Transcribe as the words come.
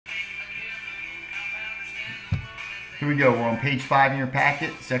Here we go. We're on page 5 in your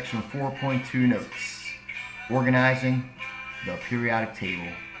packet, section 4.2 notes. Organizing the periodic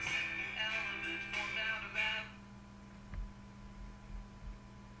table.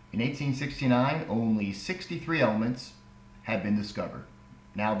 In 1869, only 63 elements had been discovered.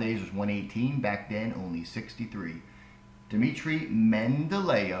 Nowadays there's 118, back then only 63. Dmitri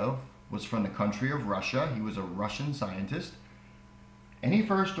Mendeleev was from the country of Russia. He was a Russian scientist. And he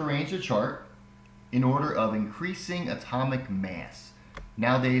first arranged a chart in order of increasing atomic mass.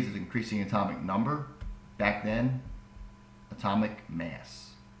 Nowadays it's increasing atomic number. Back then, atomic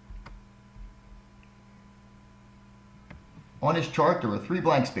mass. On his chart, there were 3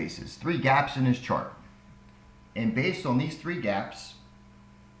 blank spaces, 3 gaps in his chart. And based on these 3 gaps,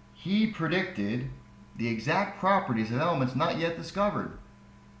 he predicted the exact properties of elements not yet discovered.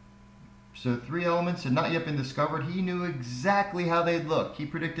 So 3 elements had not yet been discovered. He knew exactly how they'd look. He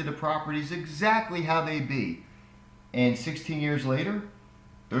predicted the properties exactly how they'd be. And 16 years later,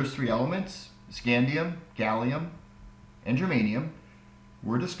 those 3 elements, scandium, gallium, and germanium,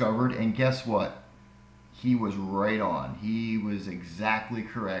 were discovered. And guess what? He was right on. He was exactly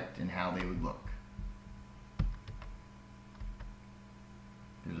correct in how they would look.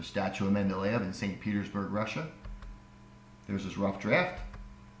 There's a statue of Mendeleev in St. Petersburg, Russia. There's his rough draft.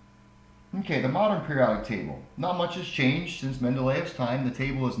 Okay, the modern periodic table. Not much has changed since Mendeleev's time. The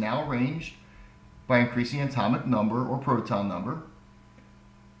table is now arranged by increasing atomic number or proton number.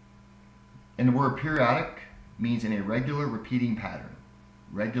 And the word periodic means in a regular repeating pattern.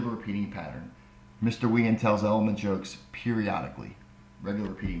 Regular repeating pattern. Mr. Wieand tells element jokes periodically.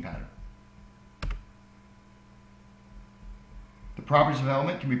 Regular repeating pattern. The properties of an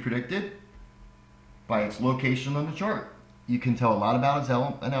element can be predicted by its location on the chart. You can tell a lot about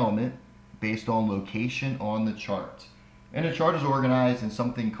an element based on location on the chart. And the chart is organized in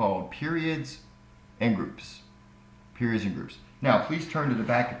something called periods and groups. Periods and groups. Now, please turn to the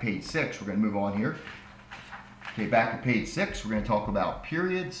back of page 6. We're going to move on here. Okay, back of page 6, we're going to talk about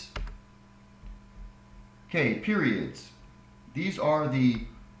periods. Okay, periods. These are the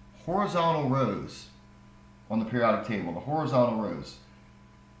horizontal rows on the periodic table, the horizontal rows.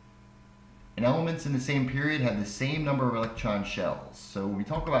 And elements in the same period have the same number of electron shells. So when we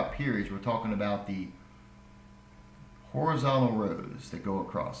talk about periods, we're talking about the horizontal rows that go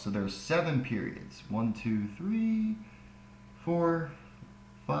across. So there's 7 periods. 1, 2, 3, 4,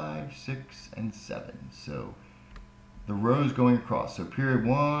 5, 6, and 7. So the rows going across. So period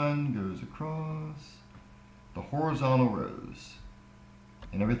 1 goes across the horizontal rows.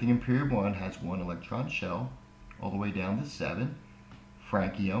 And everything in period 1 has 1 electron shell all the way down to 7.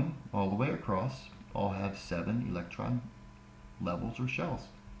 Francium all the way across all have 7 electron levels or shells.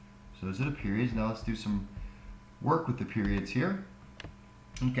 So those are the periods. Now let's do some work with the periods here.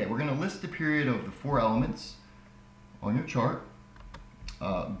 Okay, we're going to list the period of the 4 elements on your chart.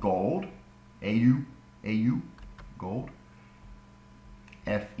 Gold, AU, gold.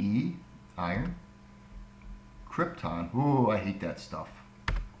 Fe, iron. Krypton, oh, I hate that stuff.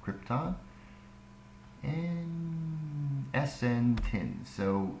 Krypton. And SN, tin.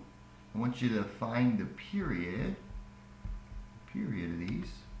 So I want you to find the period of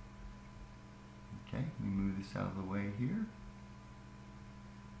these. Okay, let me move this out of the way here.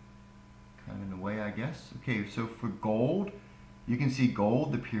 Kind of in the way, I guess. Okay, so for gold, you can see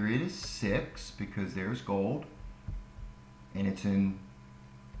gold, the period is 6 because there's gold. And it's in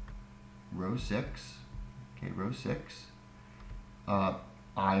row 6. Okay, row 6.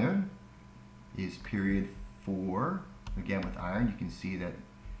 Iron is period 4. Again, with iron, you can see that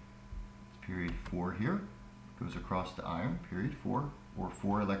it's period 4 here. Goes across to iron, period 4, or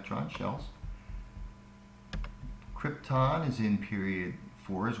 4 electron shells. Krypton is in period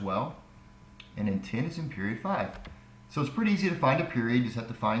 4 as well. And then tin is in period 5. So it's pretty easy to find a period. You just have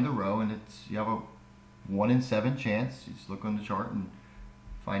to find the row, and you have a 1 in 7 chance. You just look on the chart and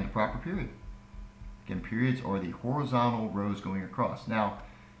find the proper period. Again, periods are the horizontal rows going across. Now,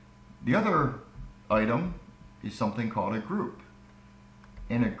 the other item is something called a group.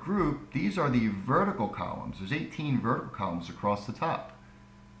 In a group, these are the vertical columns. There's 18 vertical columns across the top.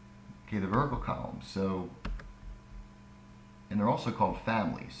 Okay, the vertical columns. So, and they're also called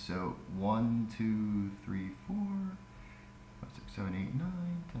families. So 1, 2, 3, 4, 5, 6, 7, 8,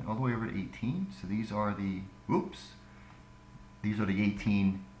 9, 10, all the way over to 18. So these are the, these are the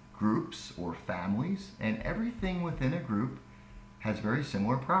 18 groups or families, and everything within a group has very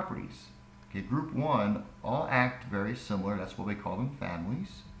similar properties. Okay, group 1 all act very similar. That's what we call them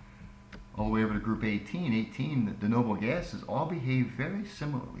families. All the way over to group 18, the noble gases all behave very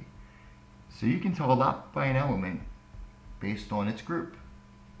similarly. So you can tell a lot by an element based on its group.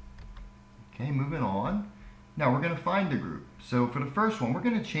 Okay, moving on. Now we're going to find the group. So for the first one, we're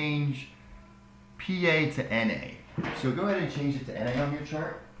going to change PA to NA. So go ahead and change it to NA on your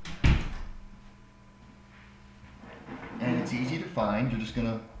chart. And it's easy to find. You're just going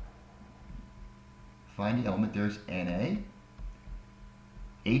to find the element. There's Na.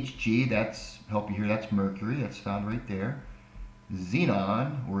 Hg, that's, help you here, that's mercury. That's found right there.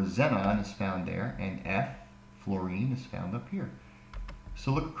 Xenon, or xenon, is found there. And F, fluorine, is found up here.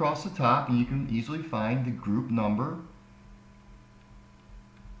 So look across the top and you can easily find the group number,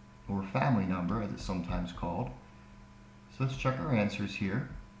 or family number as it's sometimes called. So let's check our answers here.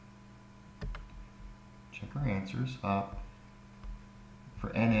 Check our answers.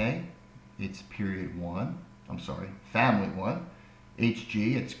 For Na, it's period 1. I'm sorry, family 1.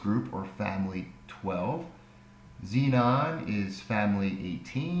 Hg, it's group or family 12. Xenon is family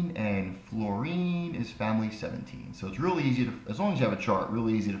 18, and fluorine is family 17. So it's really easy to, as long as you have a chart,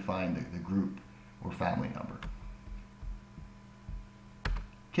 really easy to find the group or family number.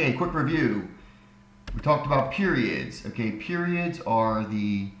 Okay, quick review. We talked about periods. Okay, periods are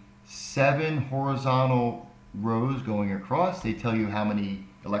the 7 horizontal rows going across. They tell you how many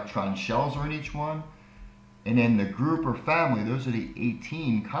electron shells are in each one. And then the group or family, those are the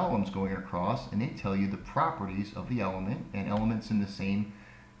 18 columns going across, and they tell you the properties of the element, and elements in the same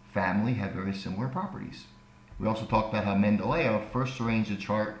family have very similar properties. We also talked about how Mendeleev first arranged the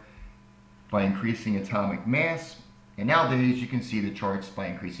chart by increasing atomic mass, and nowadays you can see the charts by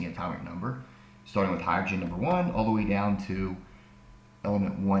increasing atomic number, starting with hydrogen number 1 all the way down to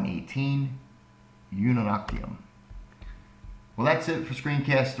element 118, ununoctium. Well, that's it for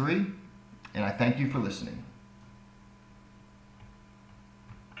screencast 3, and I thank you for listening.